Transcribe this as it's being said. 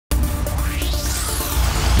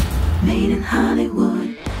Made in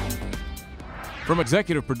Hollywood. From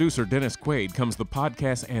executive producer Dennis Quaid comes the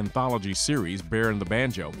podcast anthology series Bear and the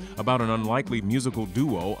Banjo, about an unlikely musical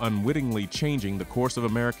duo unwittingly changing the course of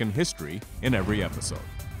American history in every episode.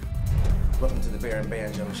 Welcome to the Bear and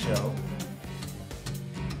Banjo show.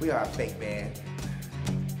 We are a fake band,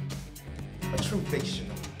 a true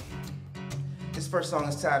fictional. This first song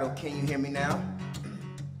is titled, Can You Hear Me Now?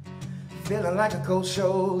 Feeling like a cold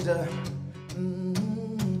shoulder,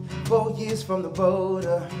 4 years from the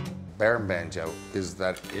border. Bear and Banjo is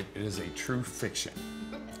that it is a true fiction,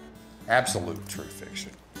 absolute true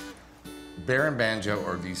fiction. Bear and Banjo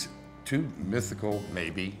are these two mythical,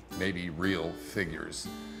 maybe real figures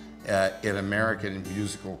in American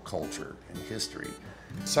musical culture and history.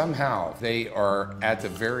 Somehow they are at the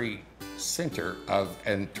very center of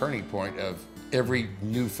and turning point of every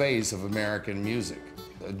new phase of American music.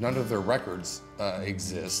 None of their records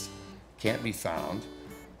exist, can't be found,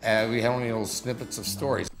 and we have only little snippets of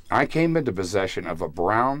stories. I came into possession of a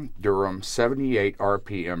Brown Durham 78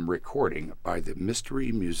 RPM recording by the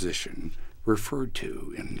mystery musician referred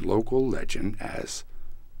to in local legend as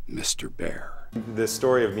Mr. Bear. The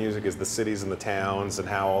story of music is the cities and the towns and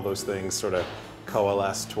how all those things sort of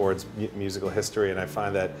coalesce towards musical history, and I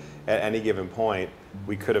find that at any given point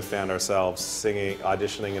we could have found ourselves singing,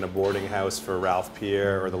 auditioning in a boarding house for Ralph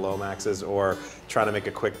Pierre or the Lomaxes, or trying to make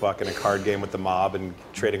a quick buck in a card game with the mob and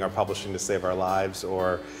trading our publishing to save our lives,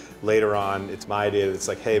 or later on it's my idea, it's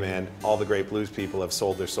like, hey man, all the great blues people have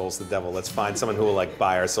sold their souls to the devil, let's find someone who will like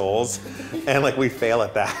buy our souls, and like we fail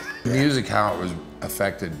at that. Music, how it was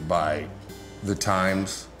affected by the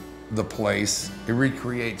times, the place, it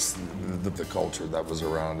recreates the culture that was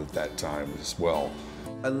around at that time as well.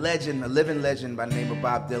 A legend, a living legend by the name of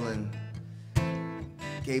Bob Dylan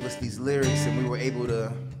gave us these lyrics, and we were able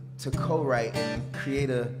to co-write and create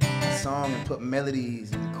a song and put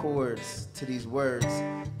melodies and chords to these words.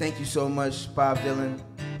 Thank you so much, Bob Dylan.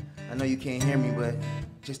 I know you can't hear me, but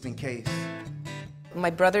just in case. My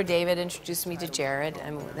brother David introduced me to Jared,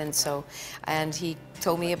 and he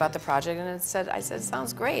told me about the project, and I said,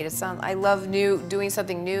 sounds great. I love doing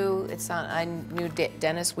something new. I knew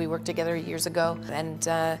Dennis. We worked together years ago, and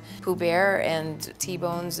Poo Bear and T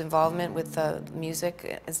Bone's involvement with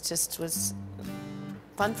music, it just was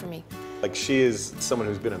fun for me. Like, she is someone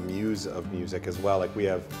who's been a muse of music as well. Like, we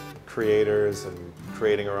have creators and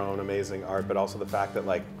creating our own amazing art, but also the fact that,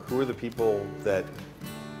 like, who are the people that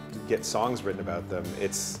get songs written about them?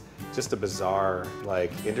 It's just a bizarre,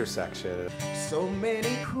 like, intersection. So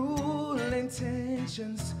many cruel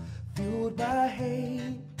intentions fueled by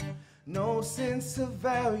hate, no sense of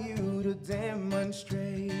value to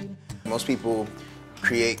demonstrate. Most people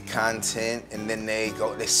create content and then they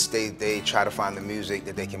try to find the music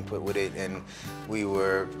that they can put with it, and we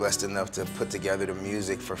were blessed enough to put together the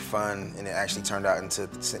music for fun, and it actually turned out into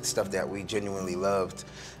stuff that we genuinely loved,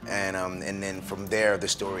 and then from there the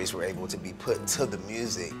stories were able to be put to the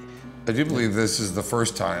music. I do believe this is the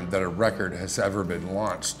first time that a record has ever been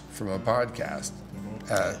launched from a podcast,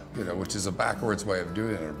 which is a backwards way of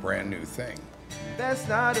doing it, a brand new thing. That's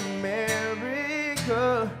not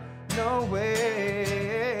America. No way.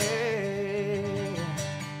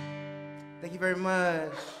 Thank you very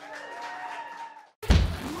much.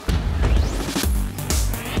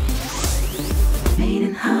 Made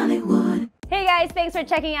in Hollywood. Hey guys, thanks for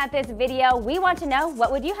checking out this video. We want to know, what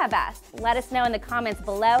would you have asked? Let us know in the comments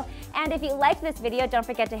below. And if you liked this video, don't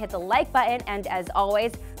forget to hit the like button. And as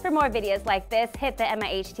always, for more videos like this, hit the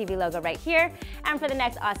MIH TV logo right here. And for the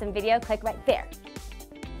next awesome video, click right there.